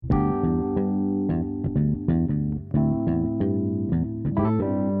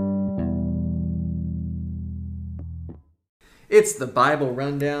It's the Bible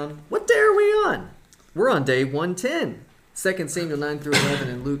Rundown. What day are we on? We're on day 110. 2 Samuel 9 through 11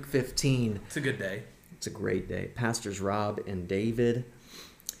 and Luke 15. It's a good day. It's a great day. Pastors Rob and David.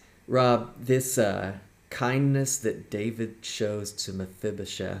 Rob, this kindness that David shows to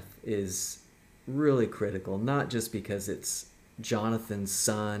Mephibosheth is really critical, not just because it's Jonathan's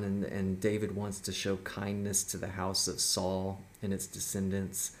son and David wants to show kindness to the house of Saul and its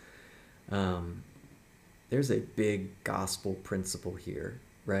descendants. There's a big gospel principle here,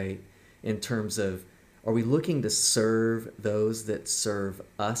 right? In terms of, are we looking to serve those that serve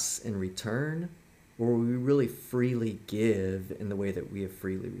us in return, or will we really freely give in the way that we have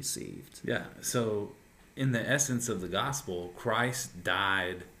freely received? Yeah, so in the essence of the gospel, Christ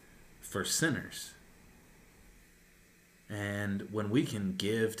died for sinners. And when we can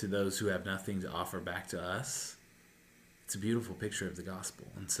give to those who have nothing to offer back to us, it's a beautiful picture of the gospel.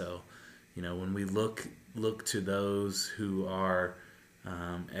 And so, you know, when we look to those who are,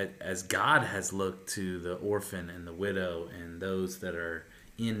 as God has looked to the orphan and the widow and those that are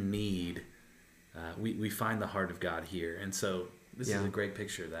in need, we find the heart of God here. And so this is a great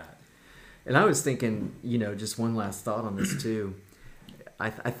picture of that. And I was thinking, you know, just one last thought on this too. I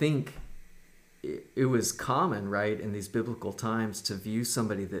think it was common, right, in these biblical times to view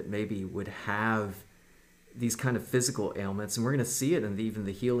somebody that maybe would have these kind of physical ailments, and we're going to see it in even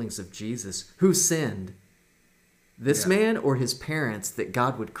the healings of Jesus. Who sinned? This man or his parents, that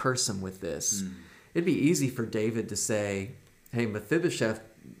God would curse him with this? It'd be easy for David to say, hey, Mephibosheth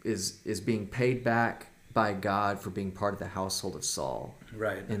is being paid back by God for being part of the household of Saul.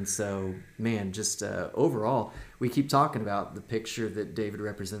 Right. And so, man, just overall, we keep talking about the picture that David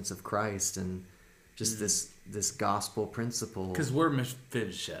represents of Christ and just this gospel principle. Because we're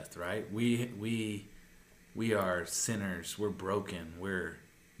Mephibosheth, right? We are sinners. We're broken. We're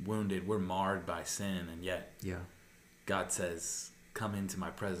wounded. We're marred by sin. And yet God says, come into my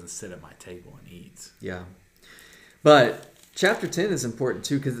presence, sit at my table and eat. Yeah. But chapter 10 is important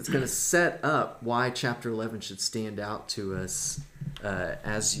too, because it's going to set up why chapter 11 should stand out to us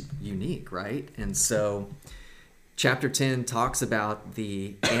as unique, right? And so chapter 10 talks about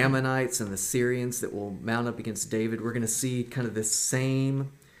the Ammonites and the Syrians that will mount up against David. We're going to see kind of this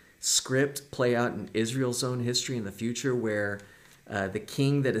same script play out in Israel's own history in the future, where the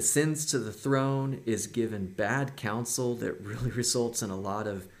king that ascends to the throne is given bad counsel that really results in a lot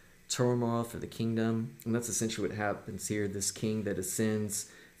of turmoil for the kingdom. And that's essentially what happens here. This king that ascends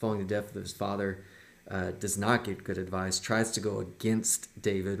following the death of his father does not get good advice, tries to go against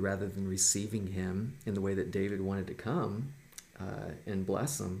David rather than receiving him in the way that David wanted to come and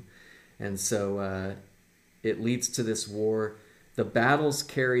bless him. And so it leads to this war. The battles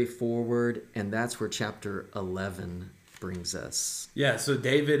carry forward, and that's where chapter 11 brings us. Yeah, so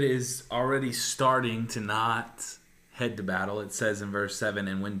David is already starting to not head to battle. It says in verse 7,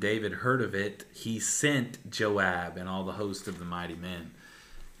 and when David heard of it, he sent Joab and all the host of the mighty men.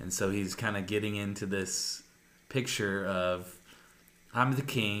 And so he's kind of getting into this picture of, I'm the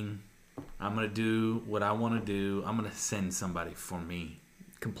king, I'm going to do what I want to do, I'm going to send somebody for me.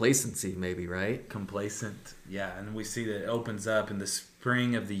 Complacency, maybe, right? Complacent, yeah. And we see that it opens up in the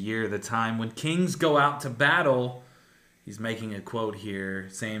spring of the year, the time when kings go out to battle. He's making a quote here.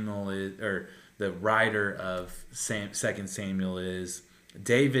 The writer of 2 Samuel is,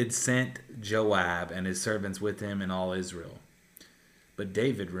 David sent Joab and his servants with him and all Israel. But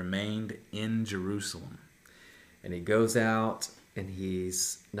David remained in Jerusalem. And he goes out, and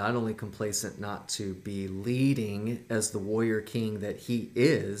he's not only complacent not to be leading as the warrior king that he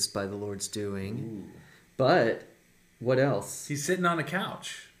is by the Lord's doing, but what else? He's sitting on a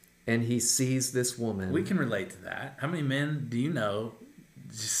couch. And he sees this woman. We can relate to that. How many men do you know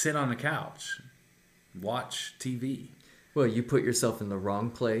just sit on a couch, watch TV? Well, you put yourself in the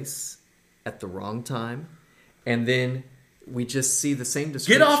wrong place at the wrong time, and then we just see the same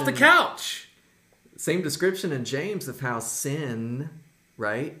description. Get off the couch! Same description in James of how sin,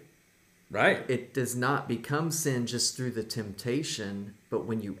 right? Right. It does not become sin just through the temptation, but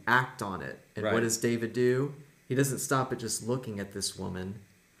when you act on it. And what does David do? He doesn't stop at just looking at this woman.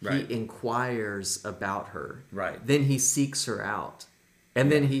 He inquires about her. Right. Then he seeks her out.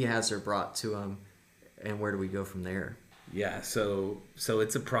 And then he has her brought to him. And where do we go from there? Yeah, so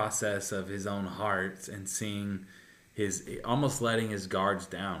it's a process of his own heart and seeing almost letting his guards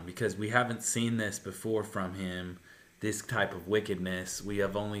down, because we haven't seen this before from him, this type of wickedness. We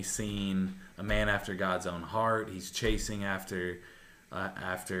have only seen a man after God's own heart. He's chasing after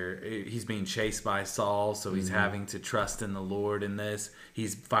he's being chased by Saul, so he's having to trust in the Lord in this.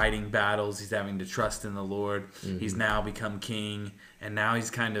 He's fighting battles. He's having to trust in the Lord. He's now become king, and now he's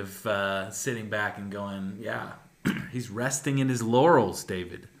kind of sitting back and going, yeah, He's resting in his laurels,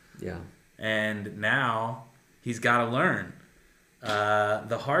 David. Yeah. And now he's got to learn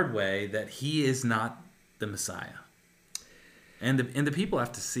the hard way that he is not the Messiah. And the people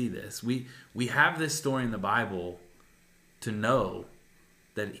have to see this. We have this story in the Bible to know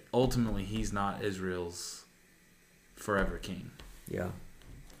that ultimately he's not Israel's forever king. Yeah.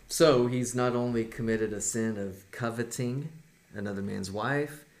 So he's not only committed a sin of coveting another man's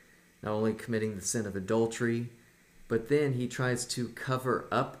wife, not only committing the sin of adultery, but then he tries to cover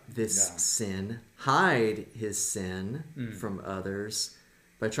up this sin, hide his sin from others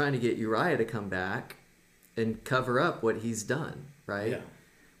by trying to get Uriah to come back and cover up what he's done, right? Yeah.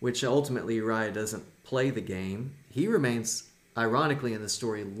 Which ultimately Uriah doesn't play the game. He remains, ironically in the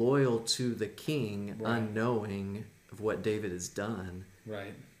story, loyal to the king, unknowing of what David has done.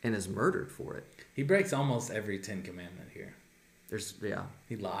 Right. And is murdered for it. He breaks almost every 10 commandment here.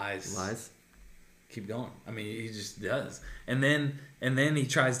 He lies. Keep going. I mean, he just does. And then he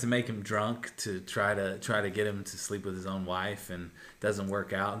tries to make him drunk to try to get him to sleep with his own wife, and doesn't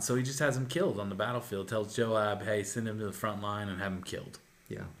work out. And so he just has him killed on the battlefield. Tells Joab, "Hey, send him to the front line and have him killed."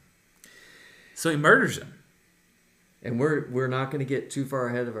 Yeah. So he murders him. And we're not going to get too far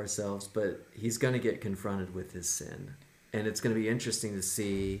ahead of ourselves, but he's going to get confronted with his sin. And it's going to be interesting to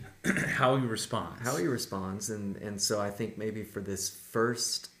see how he responds. And so I think maybe for this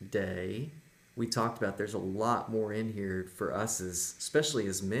first day, we talked about there's a lot more in here for us, especially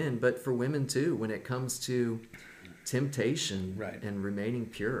as men, but for women too, when it comes to temptation and remaining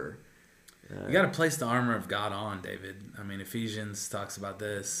pure. You got to place the armor of God on, David. I mean, Ephesians talks about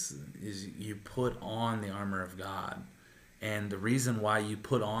this, is you put on the armor of God. And the reason why you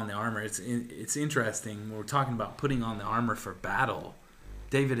put on the armor, it's interesting. When we're talking about putting on the armor for battle,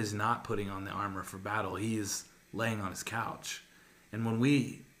 David is not putting on the armor for battle. He is laying on his couch. And when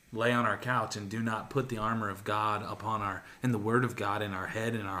we lay on our couch and do not put the armor of God and the word of God in our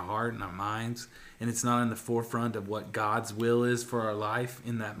head, in our heart, in our minds, and it's not in the forefront of what God's will is for our life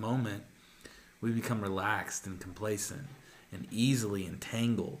in that moment, we become relaxed and complacent and easily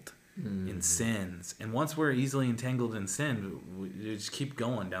entangled in sins. And once we're easily entangled in sin, we just keep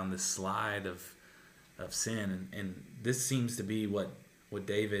going down this slide of sin. And this seems to be what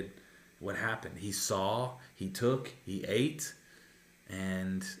happened. He saw, he took, he ate,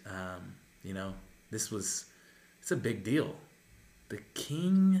 and it's a big deal. The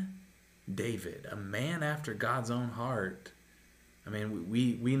King David, a man after God's own heart. I mean,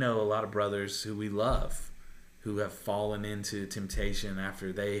 we know a lot of brothers who we love who have fallen into temptation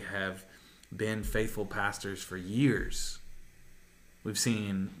after they have been faithful pastors for years. We've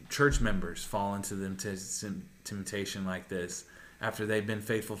seen church members fall into the temptation like this after they've been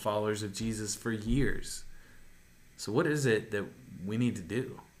faithful followers of Jesus for years. So what is it that we need to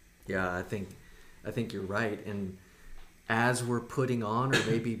do? Yeah, I think you're right. And as we're putting on, or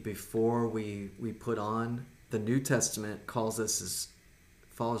maybe before we put on, the New Testament calls us as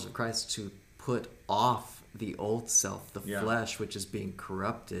followers of Christ to put off the old self, the flesh, which is being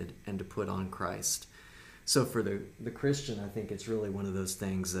corrupted, and to put on Christ. So for the Christian, I think it's really one of those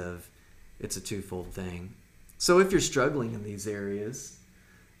things of, it's a twofold thing. So if you're struggling in these areas,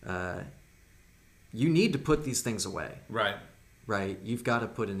 you need to put these things away. Right? You've got to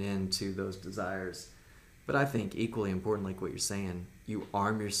put an end to those desires. But I think equally important, like what you're saying, you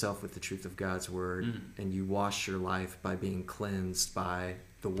arm yourself with the truth of God's word, and you wash your life by being cleansed by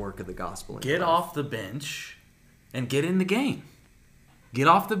the work of the gospel. Get off the bench and get in the game. Get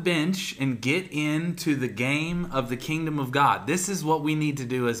off the bench and get into the game of the kingdom of God. This is what we need to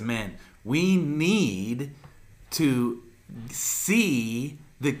do as men. We need to see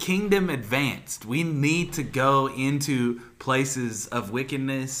the kingdom advanced. We need to go into places of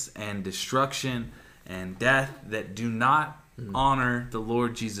wickedness and destruction and death that do not honor the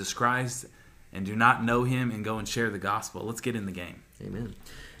Lord Jesus Christ and do not know him, and go and share the gospel. Let's get in the game. Amen.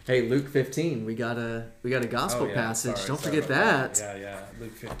 Hey, Luke 15, we got a gospel passage. Don't forget that. Yeah.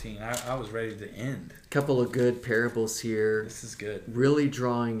 Luke 15. I was ready to end. A couple of good parables here. This is good. Really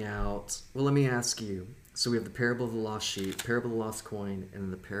drawing out. Well, let me ask you. So we have the parable of the lost sheep, parable of the lost coin,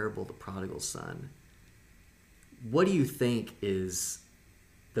 and the parable of the prodigal son. What do you think is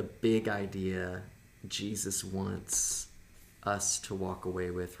the big idea Jesus wants us to walk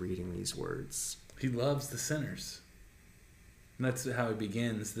away with reading these words? He loves the sinners. And that's how it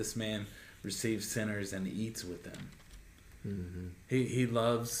begins. This man receives sinners and eats with them. Mm-hmm. He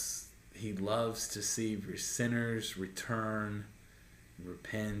loves to see sinners return,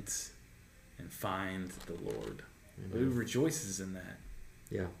 repent, and find the Lord. Mm-hmm. He rejoices in that.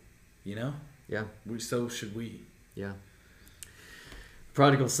 Yeah. You know? Yeah. So should we. Yeah.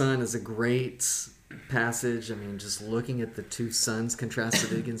 Prodigal son is a great passage, I mean, just looking at the two sons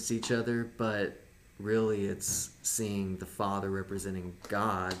contrasted against each other, but really it's seeing the Father representing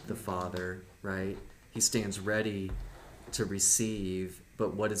God the Father, right? He stands ready to receive,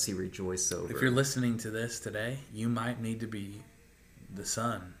 but what does he rejoice over? If you're listening to this today, you might need to be the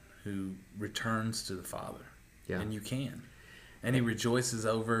son who returns to the Father. Yeah. And you can. And he rejoices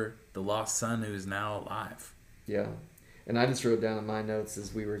over the lost son who is now alive. Yeah. And I just wrote down in my notes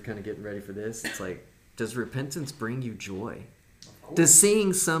as we were kind of getting ready for this, it's like, does repentance bring you joy? Does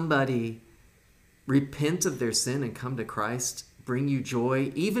seeing somebody repent of their sin and come to Christ bring you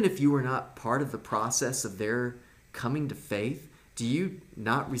joy, even if you were not part of the process of their coming to faith? Do you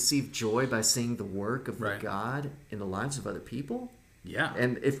not receive joy by seeing the work of Right. God in the lives of other people? Yeah.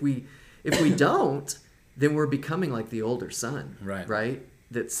 And if we don't, then we're becoming like the older son, right?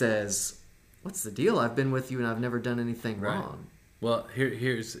 That says, "What's the deal? I've been with you and I've never done anything wrong." Well,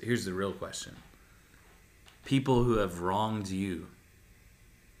 here's the real question. People who have wronged you,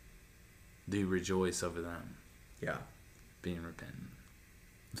 do you rejoice over them Yeah. being repentant,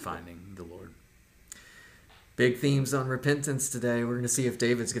 finding the Lord? Big themes on repentance today. We're going to see if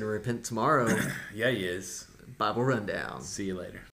David's going to repent tomorrow. Yeah, he is. Bible Rundown. See you later.